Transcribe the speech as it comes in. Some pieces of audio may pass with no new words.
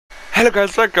Hello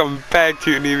guys, welcome back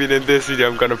to a new video. In this video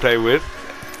I'm gonna play with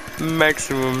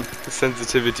maximum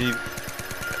sensitivity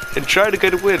and try to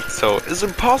get a win. So is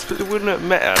it possible it wouldn't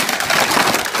matter?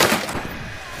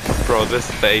 Bro, this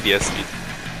is the ADS speed.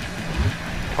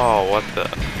 Oh, what the?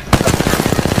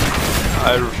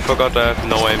 I forgot I have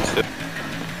no aim still.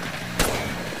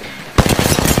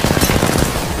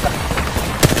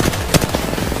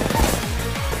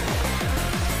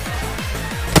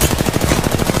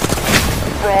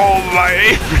 Bro, my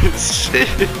aim is shit.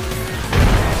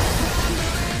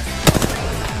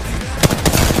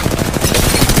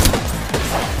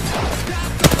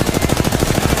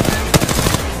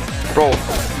 Bro,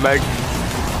 Meg.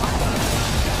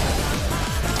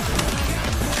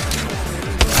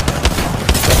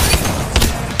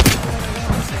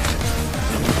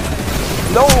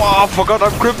 No, I forgot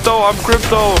I'm crypto,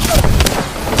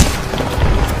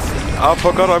 I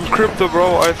forgot I'm crypto,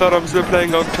 bro. I thought I'm still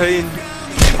playing Octane.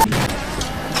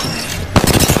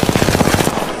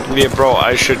 Yeah, bro,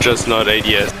 I should just not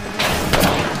ADS.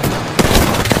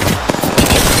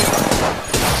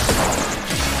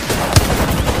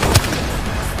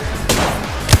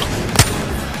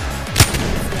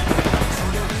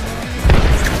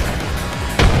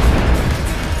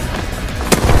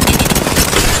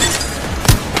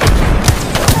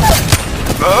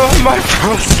 Oh, my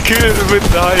first kill with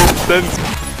the highest sense.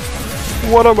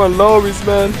 What are my lobbies,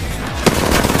 man?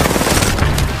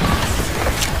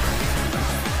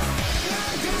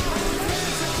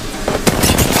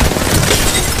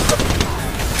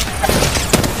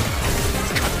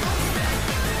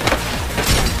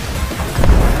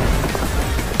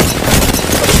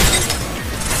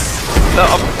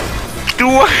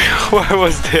 Why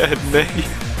was there a name?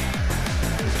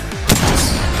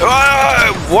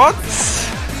 What?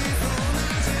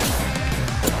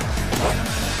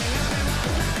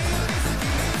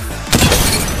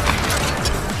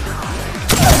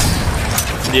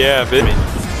 Yeah, baby.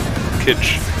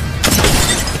 Kitsch.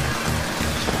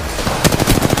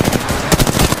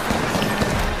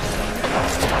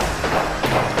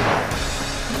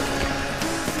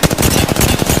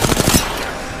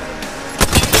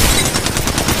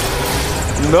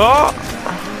 No!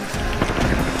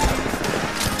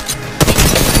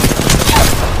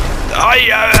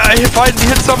 I finally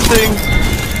hit something!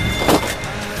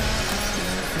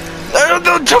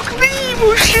 Don't took me,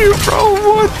 Musik, bro,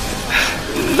 what?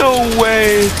 No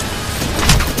way!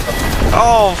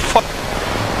 Oh, fuck!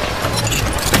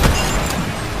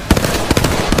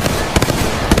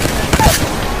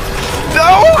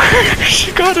 No!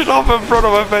 She got it off in front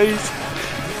of my face!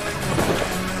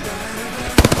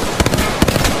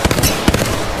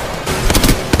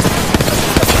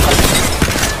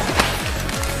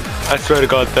 I swear to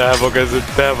God, the havoc is it,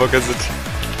 the havoc is it.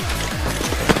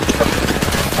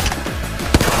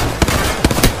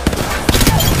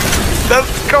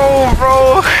 Let's go,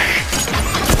 bro!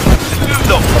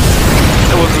 No!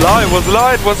 It was a lie, it was a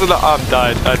lie, it was a lie. I'm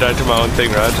died. I died to my own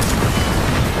thing, right?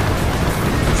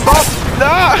 Stop!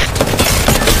 Nah!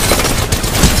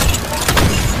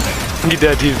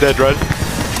 He's dead, right?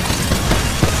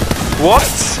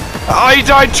 What? I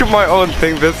died to my own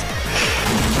thing, this.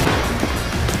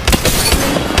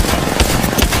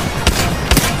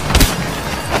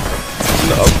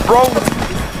 No, bro!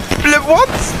 What?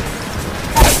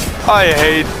 I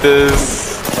hate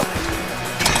this.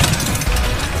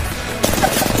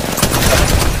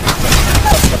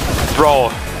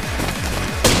 Bro.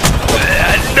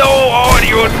 No, oh,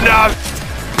 you not.